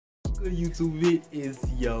good, YouTube? It is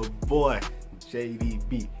your boy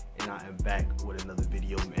JDB, and I am back with another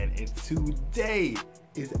video, man. And today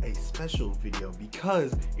is a special video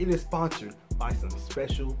because it is sponsored by some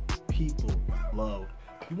special people. Buyloved.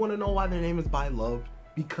 You want to know why their name is Buyloved?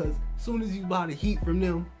 Because as soon as you buy the heat from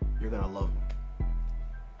them, you're gonna love them.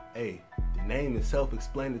 Hey, the name is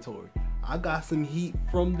self-explanatory. I got some heat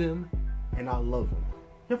from them, and I love them.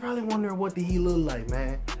 You're probably wondering what the heat look like,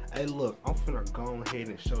 man. Hey, look, I'm finna go ahead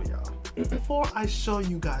and show y'all. Before I show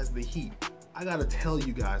you guys the heat, I gotta tell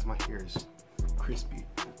you guys my hair is crispy.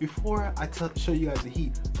 Before I show you guys the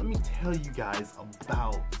heat, let me tell you guys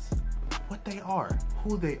about what they are,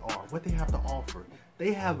 who they are, what they have to offer.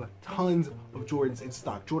 They have tons of Jordans in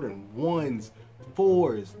stock. Jordan 1s,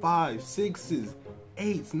 4s, 5s, 6s,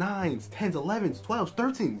 8s, 9s, 10s, 11s, 12s,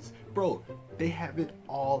 13s. Bro, they have it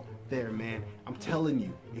all there, man. I'm telling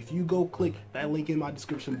you, if you go click that link in my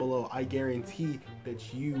description below, I guarantee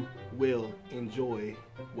that you will enjoy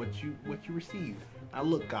what you receive. Now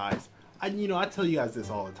look, guys, I tell you guys this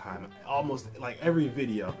all the time, almost like every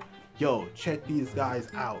video. Yo, check these guys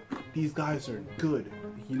out. These guys are good.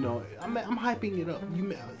 You know, I'm hyping it up.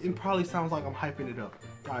 It probably sounds like I'm hyping it up.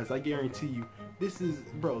 Guys, I guarantee you, this is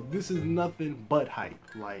nothing but hype.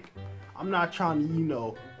 Like, I'm not trying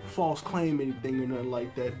to, false claim anything or nothing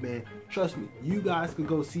like that, man. Trust me, you guys can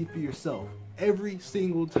go see for yourself. Every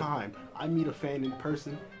single time I meet a fan in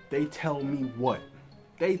person, they tell me what?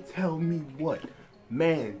 They tell me what?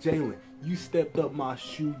 Man, Jalen, you stepped up my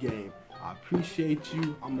shoe game. I appreciate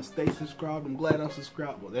you. I'm gonna stay subscribed. I'm glad I'm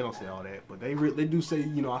subscribed. Well, they don't say all that, but they do say,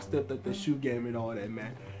 I stepped up the shoe game and all that,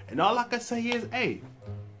 man. And all I can say is, hey,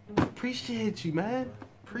 appreciate you, man.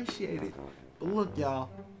 Appreciate it. But look, y'all,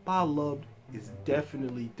 Buyloved is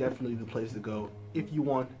definitely the place to go if you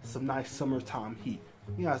want some nice summertime heat.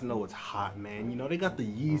 You guys know it's hot, man. They got the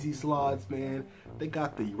Yeezy slides, man. They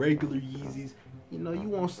got the regular Yeezys. You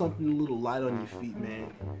want something a little light on your feet,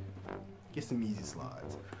 man. Get some Yeezy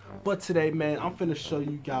slides. But today, man, I'm finna show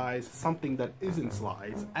you guys something that isn't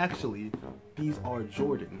slides. Actually, these are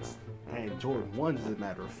Jordans, and Jordan 1s as a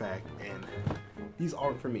matter of fact, and these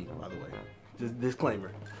aren't for me, by the way. Just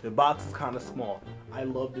disclaimer, the box is kind of small. I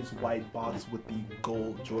love this white box with the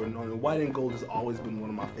gold Jordan on it. White and gold has always been one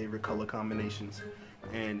of my favorite color combinations,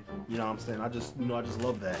 and you know what I'm saying, I just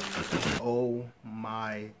love that. Oh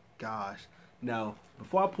my gosh. Now,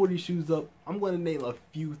 before I pull these shoes up, I'm going to name a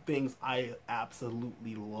few things I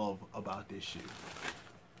absolutely love about this shoe.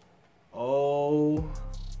 Oh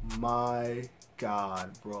my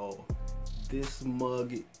god, bro. This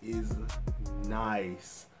mug is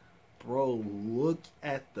nice. Bro, look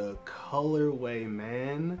at the colorway,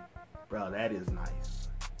 man. Bro, that is nice.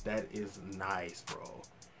 That is nice, bro.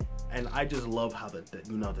 And I just love how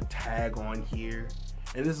the tag on here.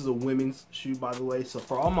 And this is a women's shoe, by the way. So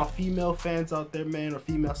for all my female fans out there, man, or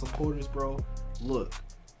female supporters, bro, look,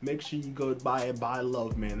 make sure you go buy it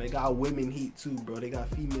Buyloved, man. They got women heat too, bro. They got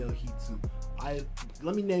female heat too.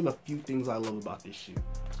 Let me name a few things I love about this shoe.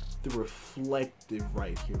 The reflective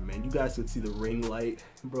right here, man. You guys can see the ring light,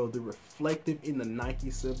 bro. The reflective in the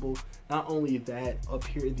Nike symbol. Not only that, up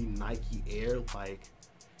here the Nike Air, like,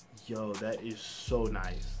 yo, that is so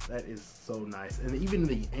nice. That is so nice. And even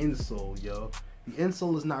the insole, yo. The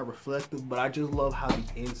insole is not reflective, but I just love how the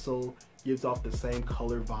insole gives off the same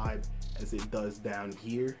color vibe as it does down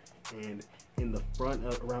here and in the front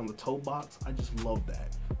around the toe box. I just love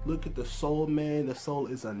that. Look at the sole, man. The sole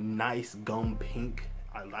is a nice gum pink.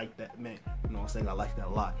 I like that, man. You know what I'm saying? I like that a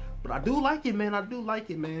lot. But I do like it, man. I do like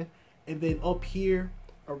it, man. And then up here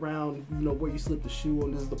around, where you slip the shoe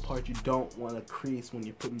on, this is the part you don't want to crease when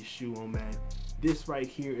you're putting your shoe on, man. This right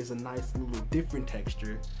here is a nice little different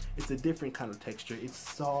texture. It's a different kind of texture. It's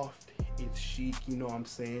soft, it's chic, you know what I'm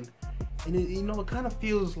saying? And it, it kind of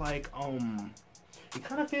feels like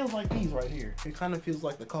these right here. It kind of feels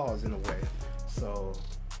like the cause in a way. So,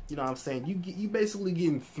 you know what I'm saying? You basically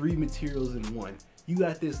getting 3 materials in one. You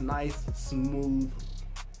got this nice, smooth,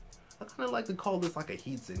 I kind of like to call this like a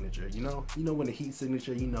heat signature, when a heat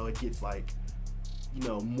signature, it gets like,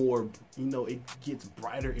 more, it gets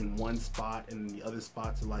brighter in one spot and the other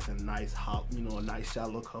spots are like a nice hot, a nice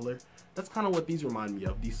shallow color. That's kind of what these remind me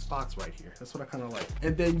of, these spots right here. That's what I kind of like.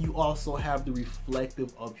 And then you also have the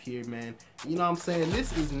reflective up here, man. You know what I'm saying?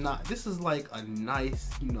 This is like a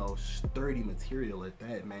nice, sturdy material at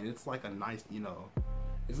that, man. It's like a nice,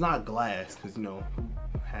 it's not glass, because,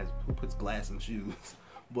 who puts glass in shoes?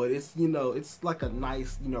 But it's, it's like a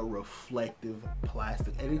nice, reflective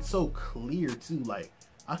plastic. And it's so clear too. Like,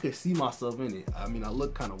 I could see myself in it. I mean, I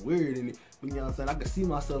look kind of weird in it, but you know what I'm saying? I could see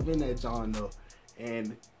myself in that John though.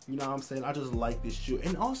 And you know what I'm saying, I just like this shoe.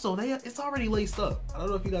 And also it's already laced up. I don't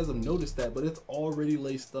know if you guys have noticed that, but it's already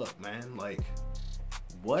laced up, man. Like,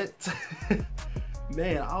 what?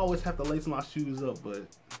 Man, I always have to lace my shoes up, but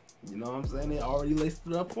you know what I'm saying, they already laced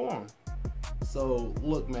it up for them. So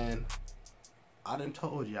look, man, I done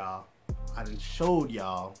told y'all, I done showed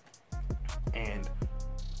y'all, and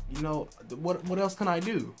you know what else can I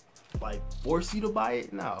do? Like, force you to buy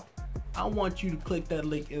it? No. I want you to click that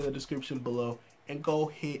link in the description below and go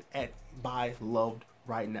hit at Buyloved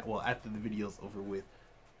right now. Well, after the video's over with,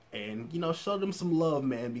 and you know, show them some love,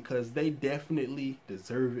 man, because they definitely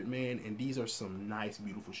deserve it, man. And these are some nice,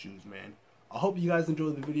 beautiful shoes, man. I hope you guys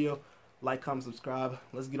enjoyed the video. Like, comment, subscribe.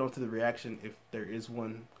 Let's get on to the reaction if there is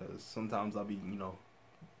one, because sometimes I'll be, you know,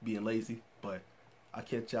 being lazy. But I'll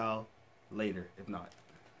catch y'all later if not.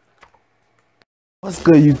 What's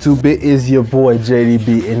good, YouTube? It is your boy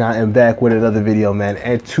JDB, and I am back with another video, man.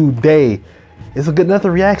 And today is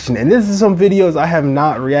another reaction, and this is some videos I have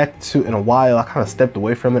not reacted to in a while. I kind of stepped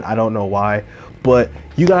away from it. I don't know why, but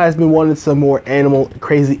you guys been wanting some more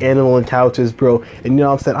crazy animal encounters, bro. And you know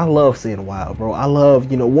what I'm saying, I love seeing wild, bro. I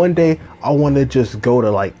love, you know, one day I want to just go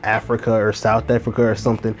to like Africa or South Africa or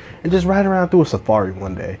something and just ride around through a safari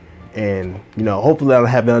one day. And you know, hopefully I don't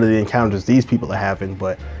have none of the encounters these people are having,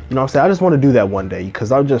 but you know what I'm saying, I just want to do that one day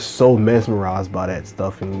because I'm just so mesmerized by that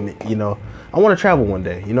stuff. And you know, I want to travel one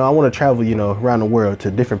day. You know, I want to travel, you know, around the world to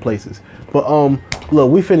different places. But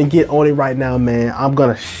look, we finna get on it right now, man. I'm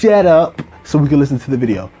gonna shut up so we can listen to the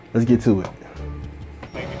video. Let's get to it.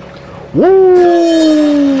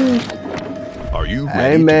 Woo! Are you ready?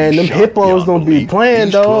 Hey man, them hippos don't be playing,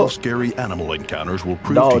 dog. 12 scary animal encounters will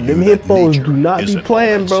prove to you them that hippos nature do not be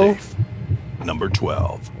playing, bro. safe. Number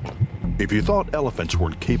 12. If you thought elephants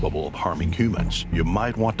weren't capable of harming humans, you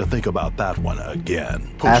might want to think about that one again.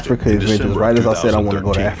 Africa is just right as I said I want to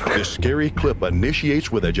go to Africa. This scary clip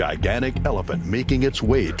initiates with a gigantic elephant making its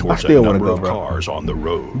way towards a number of cars on the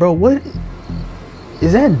road. Bro, what?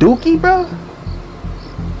 Is that Dookie, bro?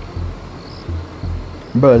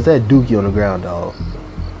 Bro, is that Dookie on the ground, dog?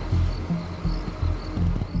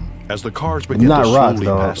 As the cars begin to slowly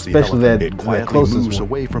pass the elephant, it quietly moves one.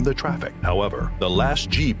 away from the traffic. However, the last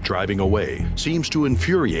Jeep driving away seems to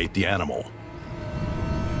infuriate the animal.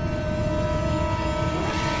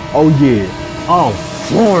 Oh yeah, I'm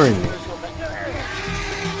flooring it.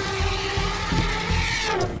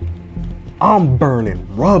 I'm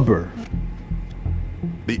burning rubber.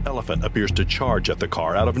 The elephant appears to charge at the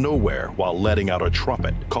car out of nowhere while letting out a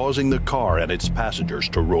trumpet, causing the car and its passengers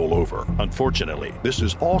to roll over. Unfortunately, this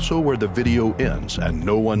is also where the video ends and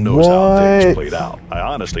no one knows how things played out. I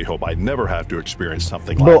honestly hope I never have to experience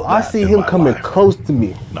something like that. Bro, I see him coming close to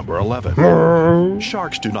me. Number 11.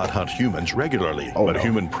 Sharks do not hunt humans regularly, but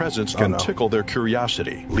human presence can tickle their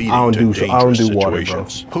curiosity, leading to dangerous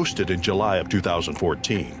situations. Posted in July of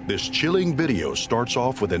 2014, this chilling video starts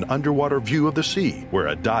off with an underwater view of the sea, where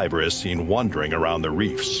a diver is seen wandering around the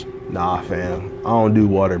reefs. Nah, fam. I don't do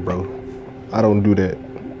water, bro. I don't do that.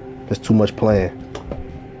 That's too much playing.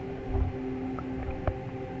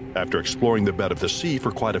 After exploring the bed of the sea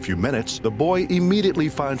for quite a few minutes, the boy immediately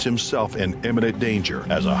finds himself in imminent danger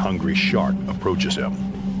as a hungry shark approaches him.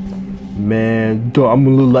 Man, dude, I'm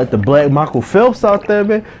gonna look like the Black Michael Phelps out there,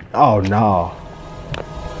 man. Oh, no.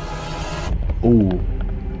 Ooh.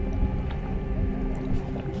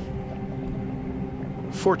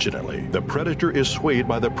 Fortunately, the predator is swayed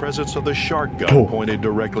by the presence of the shark gun pointed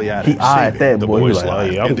directly at him, saving that the boy. boy's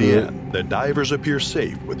life. In the end, the divers appear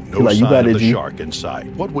safe with no sign of the shark in sight.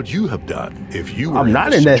 What would you have done if you were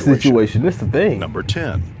not in that situation? That's the thing. Number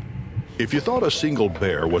 10. If you thought a single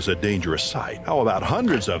bear was a dangerous sight, how about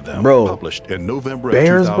hundreds of them? Bro, published in November of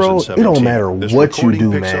bears, 2017. bro, it don't matter what you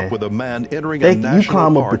do, picks man. Up with a man entering a national you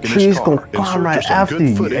climb up a park tree, it's gonna climb right after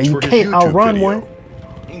you, and you can't outrun one.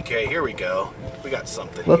 Okay, here we go. We got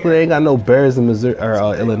something. Luckily, they ain't got no bears in Missouri or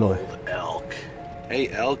Illinois. Elk. Hey,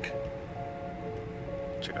 elk.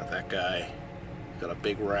 Check out that guy. Got a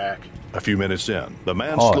big rack. A few minutes in, the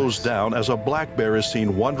man slows down as a black bear is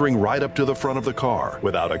seen wandering right up to the front of the car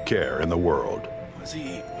without a care in the world. What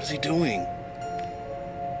is he doing?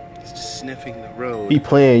 He's just sniffing the road. He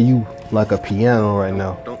playing you like a piano right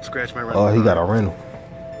now. Don't scratch my rental. Oh, he got a rental.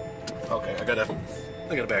 Okay, I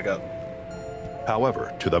gotta back up.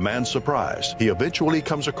 However, to the man's surprise, he eventually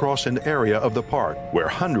comes across an area of the park where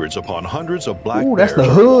hundreds upon hundreds of black bears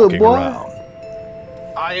are walking around.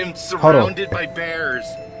 I am surrounded by bears.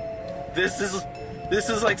 This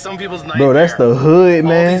is like some people's nightmare. Bro, that's the hood,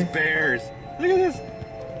 man. All these bears. Look at this.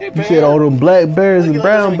 Hey, you said all them black bears and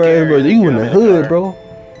brown bears, bro. You in the hood, bro.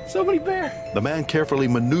 So many bears. The man carefully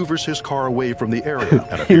maneuvers his car away from the area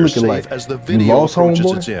and appears safe like as the video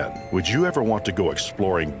approaches its end. Would you ever want to go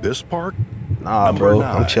exploring this park? Nah, bro,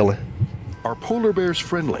 I'm chilling. Are polar bears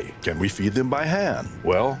friendly? Can we feed them by hand?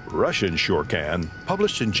 Well, Russians sure can.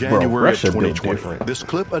 Published in January of 2020, this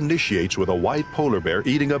clip initiates with a white polar bear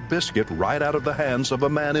eating a biscuit right out of the hands of a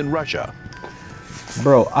man in Russia.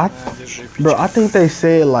 Bro, I think they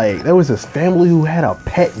said like there was this family who had a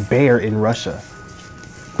pet bear in Russia.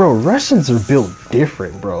 Bro, Russians are built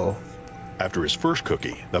different, bro. After his first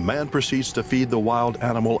cookie, the man proceeds to feed the wild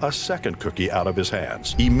animal a second cookie out of his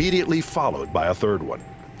hands, immediately followed by a third one.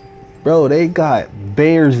 Bro, they got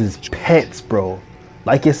bears as pets, bro.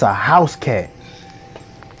 Like it's a house cat.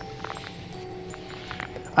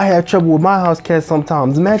 I have trouble with my house cat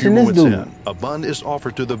sometimes. Imagine this dude. A bun is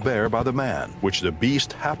offered to the bear by the man, which the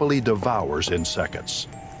beast happily devours in seconds.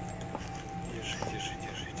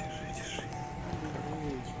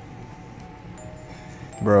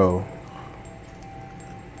 Bro.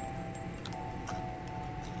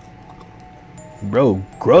 Bro,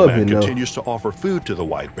 grubbing. The man continues to offer food to the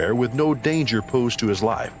white bear with no danger posed to his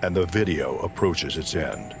life, and the video approaches its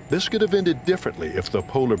end. This could have ended differently if the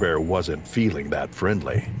polar bear wasn't feeling that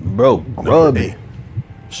friendly. Bro, grubbing.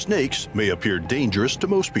 Snakes may appear dangerous to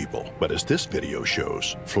most people, but as this video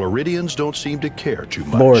shows, Floridians don't seem to care too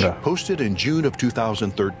much. Florida. Posted in June of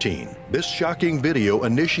 2013, this shocking video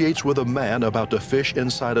initiates with a man about to fish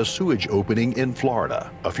inside a sewage opening in Florida.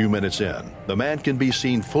 A few minutes in, the man can be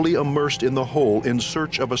seen fully immersed in the hole in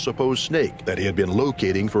search of a supposed snake that he had been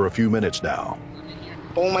locating for a few minutes now.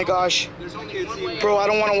 Oh my gosh. Bro, I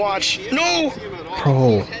don't want to watch. No!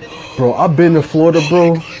 Bro, I've been to Florida,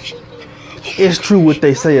 bro. It's true what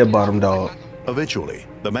they say about him, dog. Eventually,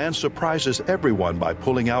 the man surprises everyone by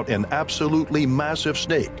pulling out an absolutely massive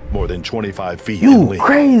snake, more than 25 feet in length. You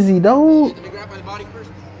crazy, dog.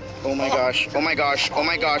 Oh my gosh, oh my gosh, oh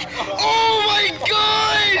my gosh. Oh my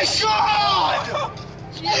gosh!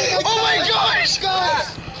 Oh my gosh!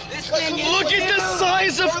 Look at the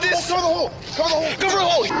size of this! Cover the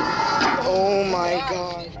hole! Oh my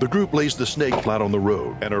god. The group lays the snake flat on the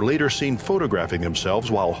road and are later seen photographing themselves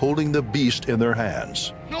while holding the beast in their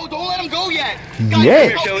hands. No, don't let him go yet! Yeah. Come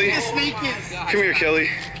here, Kelly. The snake is... Come here, Kelly.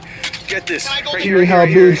 Get this. Right here, how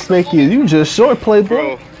big the snake is. You just short play,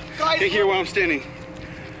 bro. Get here where I'm standing.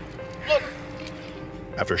 Look.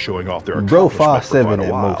 After showing off their bro, accomplishment for 5'7" quite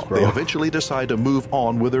a while, most, bro. they eventually decide to move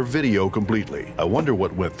on with their video completely. I wonder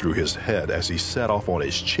what went through his head as he set off on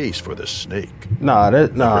his chase for the snake.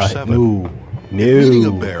 Number 7. No. Eating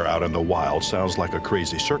a bear out in the wild sounds like a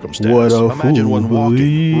crazy circumstance. Imagine one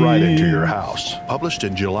walking right into your house. Published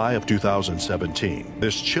in July of 2017,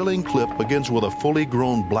 this chilling clip begins with a fully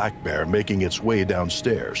grown black bear making its way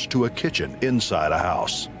downstairs to a kitchen inside a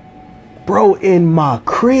house. Bro, in my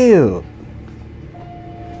crib.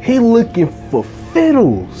 He looking for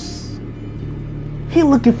fiddles. He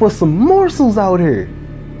looking for some morsels out here.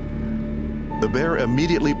 The bear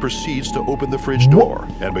immediately proceeds to open the fridge door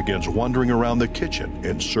and begins wandering around the kitchen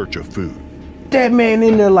in search of food. That man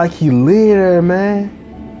in there like he live there, man.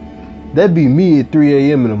 That'd be me at 3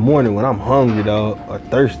 a.m. in the morning when I'm hungry, dog, or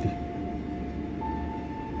thirsty.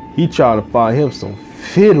 He trying to find him some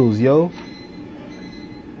fiddles, yo.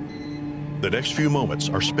 The next few moments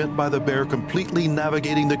are spent by the bear completely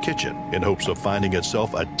navigating the kitchen in hopes of finding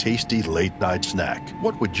itself a tasty late-night snack.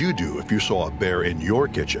 What would you do if you saw a bear in your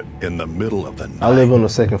kitchen in the middle of the night? I live on the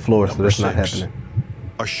second floor, so that's not happening.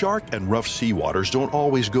 A shark and rough seawaters don't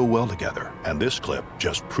always go well together, and this clip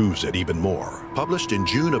just proves it even more. Published in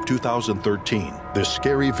June of 2013, this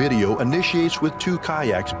scary video initiates with 2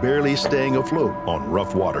 kayaks barely staying afloat on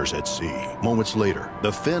rough waters at sea. Moments later,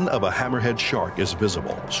 the fin of a hammerhead shark is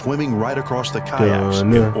visible, swimming right across the kayaks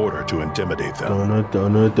in order to intimidate them. It's a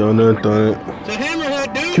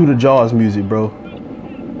hammerhead, dude! Cue the Jaws music, bro.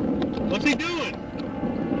 What's he doing?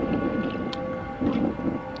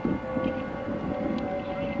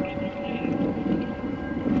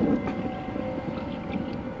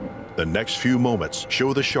 The next few moments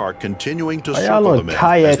show the shark continuing to y'all circle on the men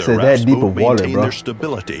kayaks as their at that rafts deep of both water, maintain bro? their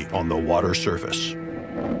stability on the water surface.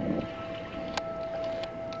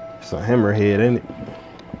 It's a hammerhead, ain't it?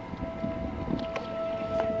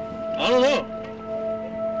 I don't know.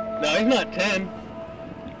 No, he's not 10.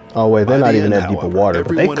 Oh wait, they're By not the even end, that deep of however, water,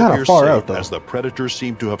 but they everyone kind of appears far safe out though. as the predators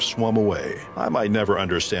seem to have swum away. I might never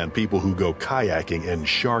understand people who go kayaking in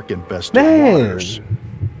shark-infested waters.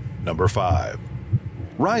 Number 5.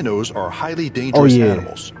 Rhinos are highly dangerous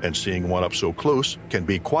animals, and seeing one up so close can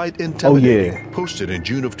be quite intimidating. Posted in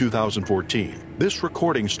June of 2014, this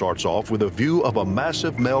recording starts off with a view of a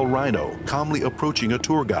massive male rhino calmly approaching a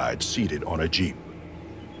tour guide seated on a jeep.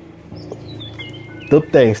 Them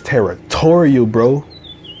things territorial, bro.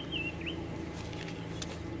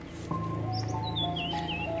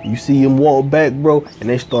 You see them walk back, bro, and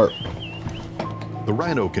they start, the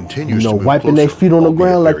rhino continues to move wiping their feet on the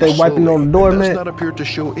ground like they wiping on the doormat. Does not appear to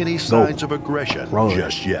show any signs of aggression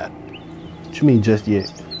just yet. What you mean just yet?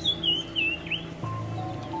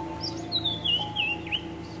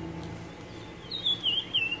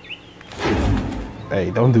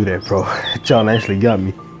 Hey, don't do that, bro. John actually got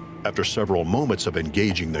me. After several moments of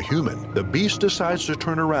engaging the human, the beast decides to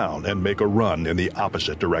turn around and make a run in the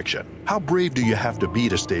opposite direction. How brave do you have to be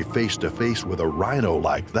to stay face to face with a rhino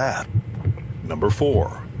like that? Number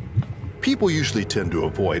 4. People usually tend to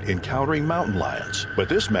avoid encountering mountain lions, but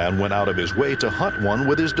this man went out of his way to hunt one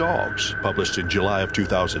with his dogs. Published in July of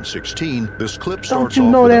 2016, this clip starts off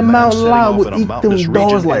with a man setting off in a mountainous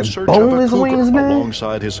region in search of a cougar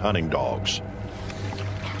alongside his hunting dogs.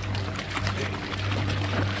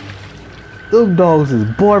 Them dogs is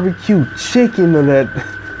barbecue chicken of that.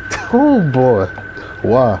 Oh boy.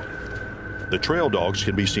 Wow. The trail dogs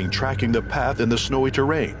can be seen tracking the path in the snowy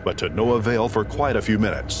terrain, but to no avail for quite a few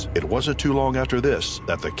minutes. It wasn't too long after this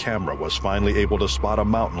that the camera was finally able to spot a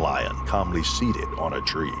mountain lion calmly seated on a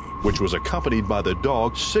tree, which was accompanied by the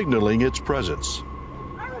dog signaling its presence.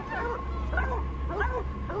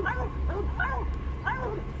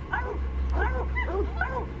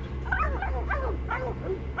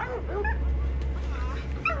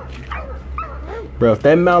 Bro, if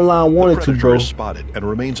that mountain lion wanted to, bro, is spotted and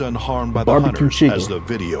remains unharmed by the hunters as the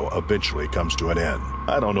video eventually comes to an end.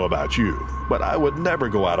 I don't know about you, but I would never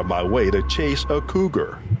go out of my way to chase a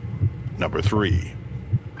cougar. Number 3.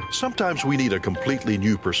 Sometimes we need a completely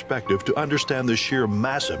new perspective to understand the sheer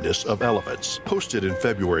massiveness of elephants. Posted in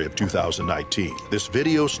February of 2019, this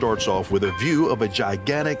video starts off with a view of a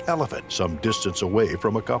gigantic elephant some distance away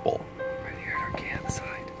from a couple. Right here at our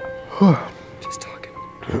campsite. Just talking.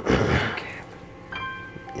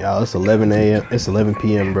 Y'all, it's 11 a.m. It's 11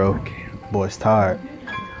 p.m., bro. Boy's tired.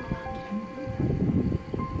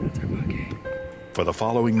 For the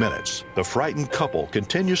following minutes, the frightened couple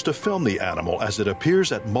continues to film the animal as it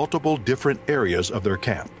appears at multiple different areas of their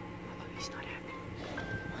camp.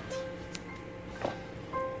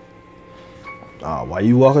 Why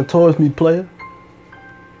you walking towards me, player?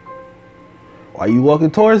 Why you walking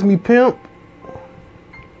towards me, pimp?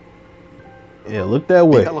 Yeah, look that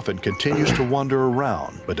way. The elephant continues to wander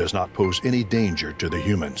around, but does not pose any danger to the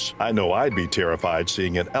humans. I know I'd be terrified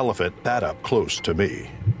seeing an elephant that up close to me.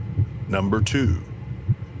 Number 2.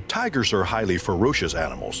 Tigers are highly ferocious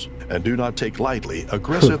animals and do not take lightly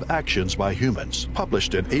aggressive actions by humans.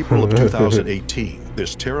 Published in April of 2018,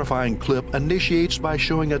 this terrifying clip initiates by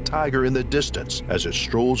showing a tiger in the distance as it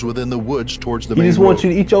strolls within the woods towards the main road. He just wants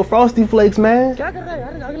you to eat your Frosty Flakes, man.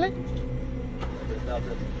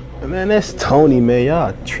 Man, that's Tony, man.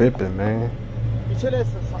 Y'all tripping, man.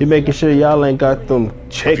 He making sure y'all ain't got them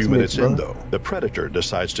checks. A few minutes in, though, the predator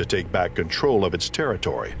decides to take back control of its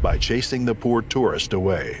territory by chasing the poor tourist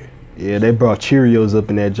away. Yeah, they brought Cheerios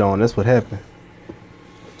up in that joint. That's what happened.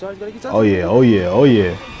 Oh yeah, oh yeah, oh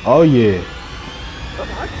yeah, oh yeah.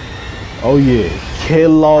 Oh yeah,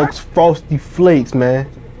 Kellogg's Frosty Flakes, man.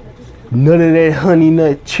 None of that honey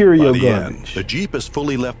nut Cheerio garbage. The Jeep has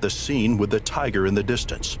fully left the scene with the tiger in the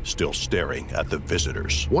distance, still staring at the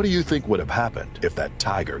visitors. What do you think would have happened if that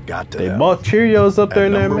tiger got to them? They bought Cheerios up there,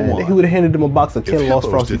 man. He would have handed them a box of Kellogg's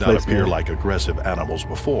Frosty Flakes. If hippos did not appear like aggressive animals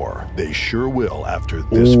before, they sure will after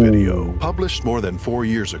this video. Published more than 4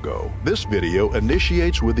 years ago, this video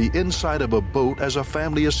initiates with the inside of a boat as a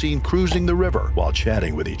family is seen cruising the river while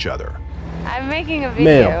chatting with each other. I'm making a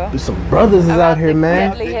video. Man, there's some brothers is out here,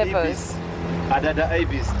 man. Deadly hippos. The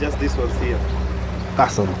Abyss, just this one's here. Got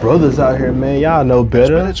some brothers out here, man. Y'all know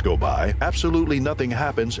better. As minutes go by, absolutely nothing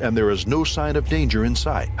happens and there is no sign of danger in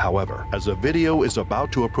sight. However, as the video is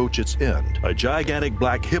about to approach its end, a gigantic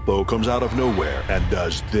black hippo comes out of nowhere and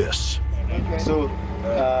does this. So,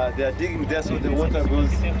 they are digging there so the water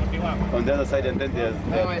goes on the other side and then there's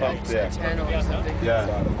a pump there.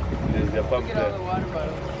 Yeah, there's a pump there.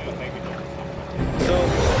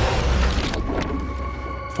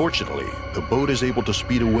 Fortunately, the boat is able to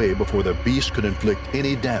speed away before the beast could inflict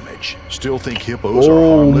any damage. Still think hippos are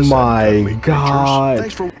harmless. Oh my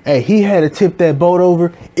God. Hey, he had to tip that boat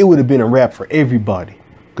over, it would have been a wrap for everybody.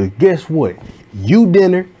 Cause guess what? You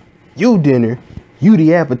dinner, you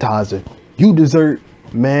the appetizer, you dessert.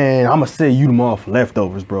 Man, I'ma say you them off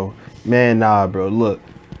leftovers, bro. Man, nah, bro. Look,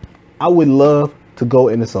 I would love to go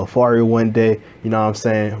in a safari one day, you know what I'm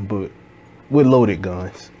saying? But with loaded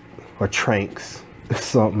guns or tranks or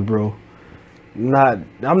something, bro.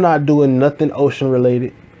 I'm not doing nothing ocean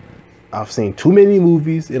related. I've seen too many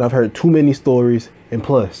movies and I've heard too many stories, And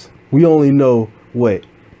plus, we only know, what,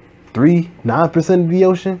 9% of the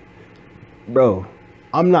ocean? Bro,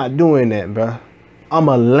 I'm not doing that, bro. I'm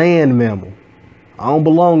a land mammal. I don't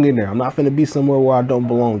belong in there. I'm not finna be somewhere where I don't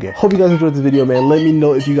belong at. Hope you guys enjoyed this video, man. Let me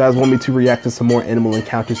know if you guys want me to react to some more animal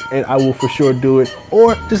encounters, and I will for sure do it.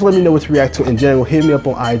 Or just let me know what to react to in general. Hit me up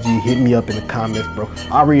on IG. Hit me up in the comments, bro.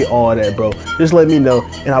 I read all that, bro. Just let me know,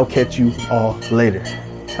 and I'll catch you all later.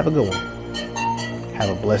 Have a good one.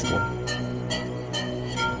 Have a blessed one.